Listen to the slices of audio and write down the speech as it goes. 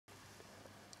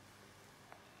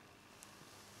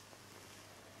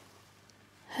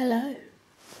Hello.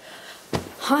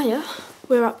 Hiya,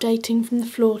 we're updating from the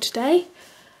floor today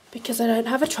because I don't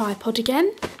have a tripod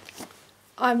again.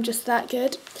 I'm just that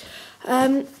good.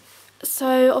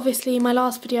 So obviously my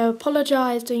last video I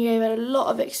apologised and gave a lot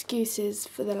of excuses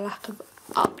for the lack of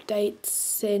updates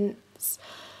since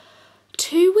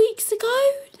 2 weeks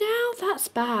ago now. That's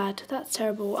bad, that's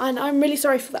terrible, and I'm really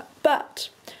sorry for that, but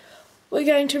we're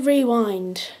going to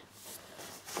rewind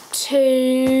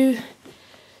to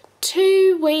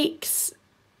 2 weeks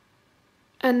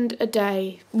and a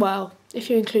day. Well, if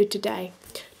you include today,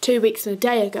 2 weeks and a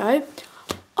day ago,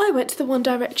 I went to the One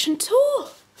Direction tour.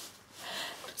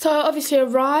 So I obviously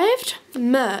arrived,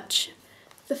 merch,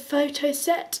 the photo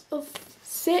set of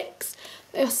 6.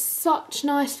 They're such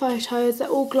nice photos, they're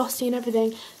all glossy and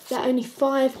everything. They're only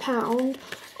 £5.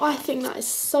 I think that is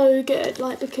so good,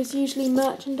 like, because usually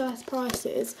merchandise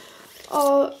prices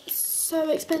are so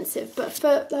expensive, but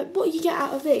for like what you get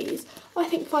out of these, I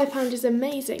think £5 is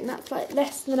amazing. That's like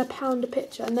less than £1 a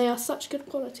picture, and they are such good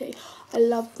quality. I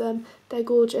love them, they're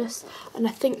gorgeous, and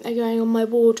I think they're going on my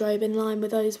wardrobe in line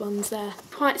with those ones there.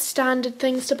 Quite standard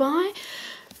things to buy.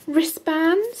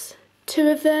 Wristbands, 2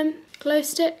 of them, glow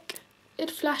stick,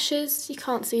 it flashes. You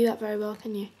can't see that very well,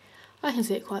 can you? I can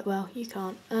see it quite well, you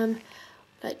can't.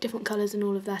 Like different colours and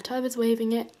all of that. I was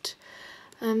waving it.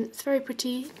 It's very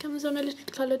pretty, it comes on a little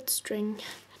coloured string.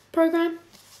 Programme,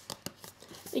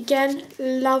 again,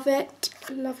 love it,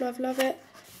 love it.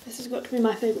 This has got to be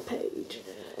my favourite page.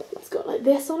 It's got like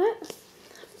this on it,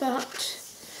 but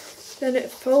then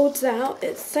it folds out.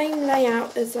 It's the same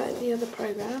layout as like the other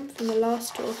programme from the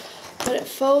last tour, but it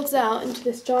folds out into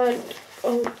this giant,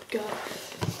 oh god,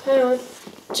 hang on,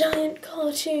 giant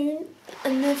cartoon,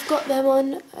 and they've got them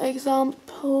on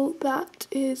example, that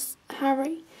is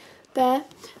Harry. There,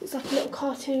 it's like a little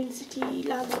cartoon city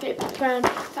landscape background.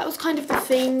 That was kind of the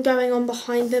theme going on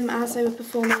behind them as they were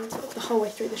performing sort of the whole way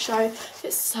through the show.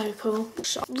 It's so cool.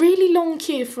 Really long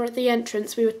queue for the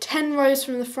entrance. We were 10 rows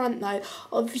from the front though.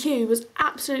 Our view was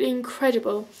absolutely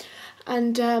incredible.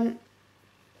 And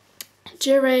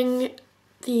during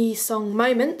the song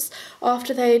Moments,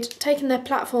 after they'd taken their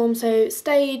platform, so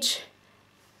stage,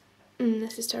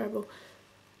 this is terrible,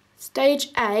 stage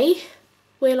A,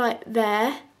 we're like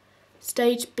there.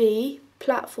 Stage B,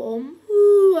 platform,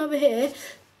 ooh, over here.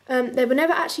 They were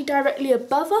never actually directly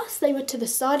above us, they were to the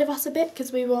side of us a bit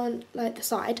because we were on like the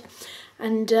side,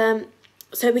 and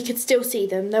so we could still see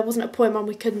them. There wasn't a point when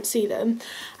we couldn't see them,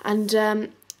 and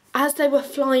as they were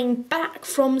flying back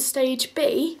from stage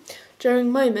B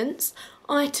during Moments,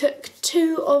 I took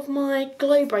 2 of my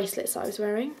glow bracelets I was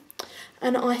wearing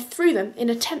and I threw them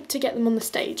in an attempt to get them on the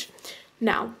stage.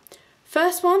 Now,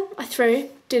 first one I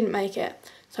threw, didn't make it.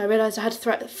 So I realised I had to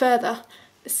throw it further.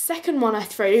 The second one I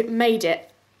threw made it.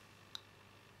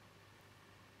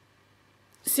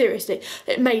 Seriously,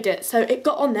 it made it. So it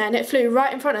got on there and it flew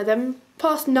right in front of them,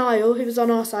 past Niall, who was on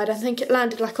our side. I think it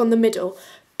landed like on the middle,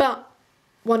 but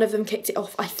one of them kicked it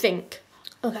off, I think.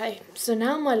 Okay, so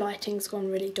now my lighting's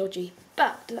gone really dodgy,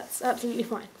 but that's absolutely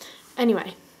fine.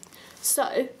 Anyway,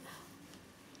 so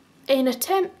in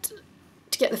attempt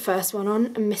to get the first one on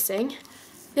and missing,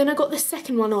 then I got the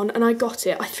second one on and I got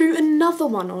it. I threw another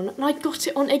one on and I got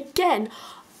it on again.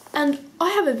 And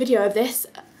I have a video of this,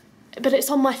 but it's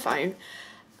on my phone.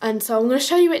 And so I'm going to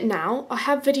show you it now. I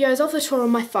have videos of the tour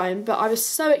on my phone, but I was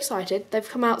so excited. They've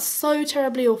come out so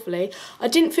terribly awfully. I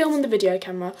didn't film on the video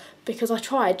camera because I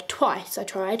tried, twice I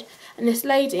tried. And this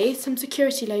lady, some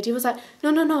security lady, was like,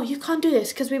 no, you can't do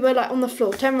this. Because we were like on the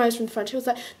floor, 10 rows from the front. She was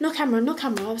like, no camera.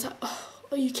 I was like, oh,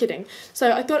 are you kidding?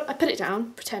 So I put it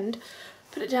down,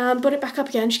 put it down, put it back up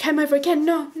again. She came over again,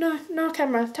 no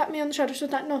camera, tapped me on the shoulder. She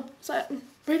was like, no. I was like,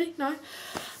 really? No.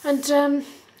 And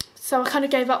so I kind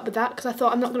of gave up with that because I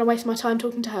thought I'm not going to waste my time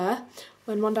talking to her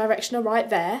when One Direction are right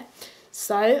there.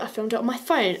 So I filmed it on my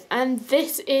phone, and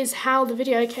this is how the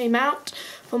video came out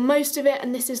for most of it,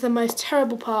 and this is the most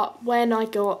terrible part when I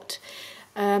got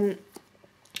the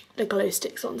glow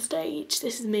sticks on stage.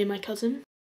 This is me and my cousin.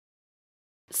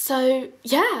 So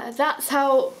yeah, that's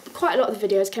how quite a lot of the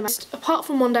videos came out. Apart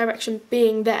from One Direction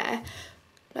being there,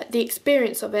 like the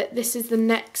experience of it, this is the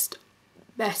next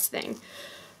best thing.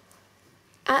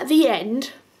 At the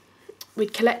end,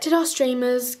 we'd collected our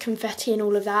streamers, confetti and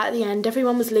all of that. At the end,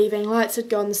 everyone was leaving, lights had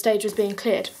gone, the stage was being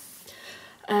cleared.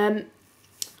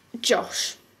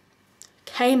 Josh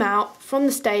came out from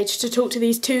the stage to talk to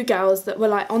these 2 girls that were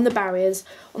like on the barriers,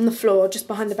 on the floor, just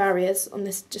behind the barriers, on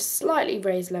this just slightly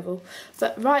raised level.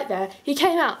 But right there, he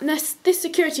came out, and this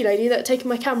security lady that had taken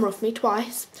my camera off me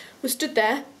twice was stood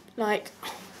there like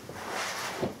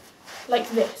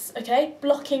this, okay,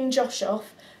 blocking Josh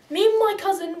off. Me and my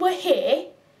cousin were here,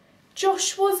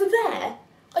 Josh was there.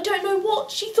 I don't know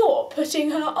what she thought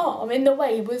putting her arm in the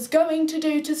way was going to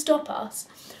do to stop us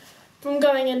from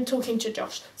going and talking to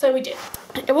Josh. So we did.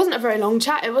 It wasn't a very long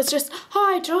chat, it was just,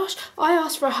 hi Josh. I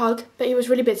asked for a hug, but he was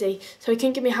really busy, so he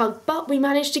couldn't give me a hug, but we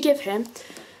managed to give him.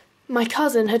 My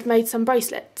cousin had made some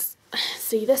bracelets.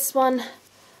 See, this one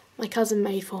my cousin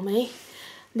made for me.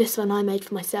 This one I made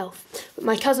for myself. But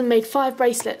my cousin made 5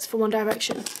 bracelets for One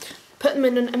Direction. Put them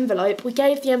in an envelope. We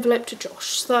gave the envelope to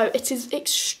Josh, so it is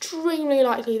extremely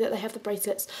likely that they have the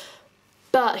bracelets,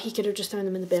 but he could have just thrown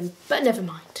them in the bin. But never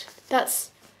mind.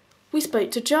 We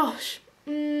spoke to Josh.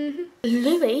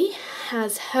 Louis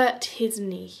has hurt his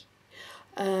knee.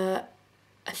 I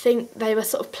think they were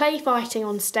sort of play fighting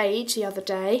on stage the other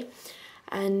day,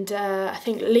 and I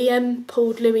think Liam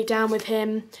pulled Louis down with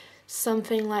him,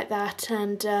 something like that,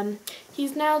 and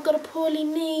he's now got a poorly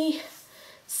knee.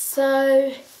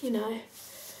 So, you know,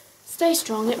 stay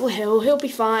strong, it will heal, he'll be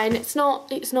fine. It's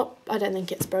not, I don't think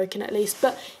it's broken at least,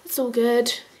 but it's all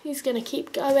good. He's going to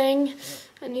keep going,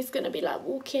 and he's going to be like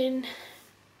walking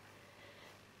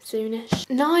soonish.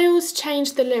 Niles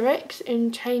changed the lyrics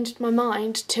and changed my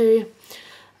mind to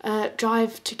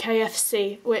drive to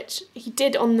KFC, which he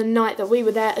did on the night that we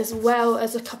were there, as well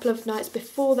as a couple of nights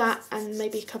before that and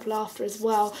maybe a couple after as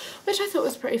well, which I thought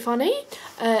was pretty funny.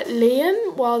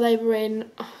 Liam, while they were in,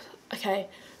 okay,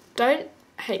 don't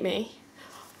hate me,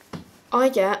 I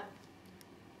get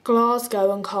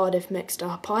Glasgow and Cardiff mixed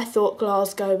up. I thought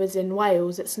Glasgow was in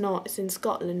Wales, it's not, it's in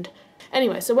Scotland.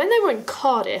 Anyway, so when they were in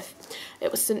Cardiff,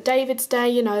 it was St David's Day,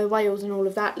 you know, Wales and all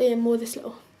of that. Liam wore this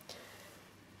little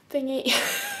thingy.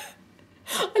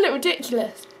 I look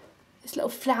ridiculous. This little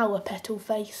flower petal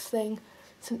face thing.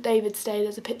 St David's Day,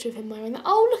 there's a picture of him wearing that.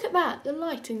 Oh, look at that, the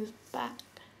lighting's back.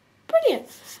 Brilliant.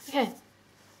 Okay,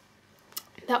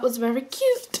 that was very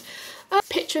cute.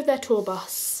 Picture of their tour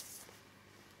bus.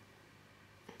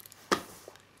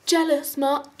 Jealous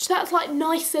much? That's like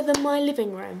nicer than my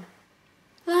living room.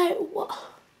 Like, what?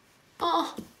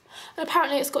 Oh, and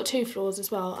apparently it's got 2 floors as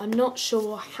well. I'm not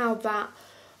sure how that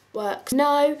works.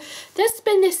 No, there's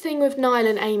been this thing with Niall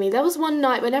and Amy. There was one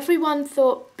night when everyone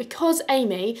thought because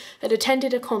Amy had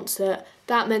attended a concert,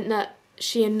 that meant that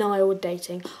she and Niall were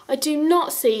dating. I do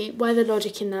not see where the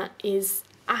logic in that is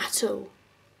at all.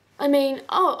 I mean,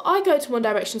 oh, I go to One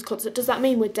Direction's concert. Does that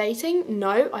mean we're dating?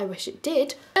 No, I wish it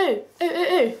did. I've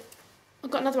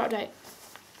got another update.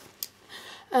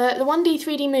 The 1D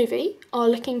 3D movie are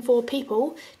looking for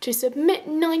people to submit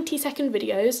 90-second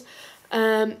videos.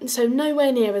 So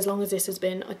nowhere near as long as this has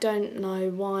been. I don't know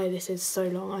why this is so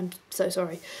long, I'm so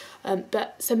sorry.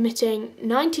 But submitting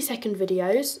 90-second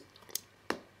videos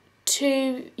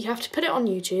to, you have to put it on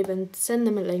YouTube and send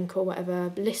them a link or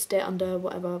whatever, list it under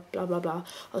whatever, blah, blah, blah.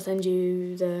 I'll send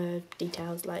you the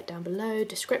details like down below,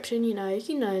 description, you know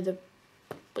the,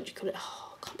 what do you call it?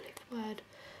 Oh, I can't believe the word.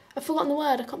 I've forgotten the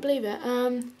word, I can't believe it.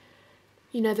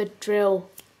 You know the drill,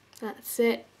 that's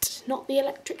it. Not the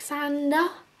electric sander.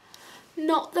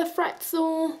 Not the fret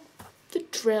saw, the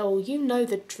drill, you know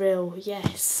the drill,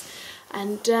 yes.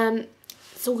 And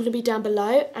it's all going to be down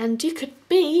below, and you could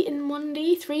be in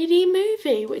 1D 3D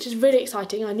movie, which is really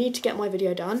exciting. I need to get my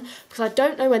video done because I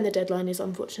don't know when the deadline is,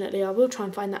 unfortunately. I will try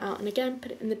and find that out, and again,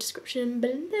 put it in the description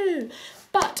below.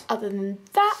 But other than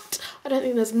that, I don't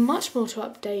think there's much more to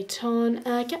update on.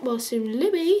 Get well soon,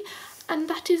 Louis, and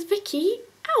that is Vicky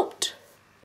out.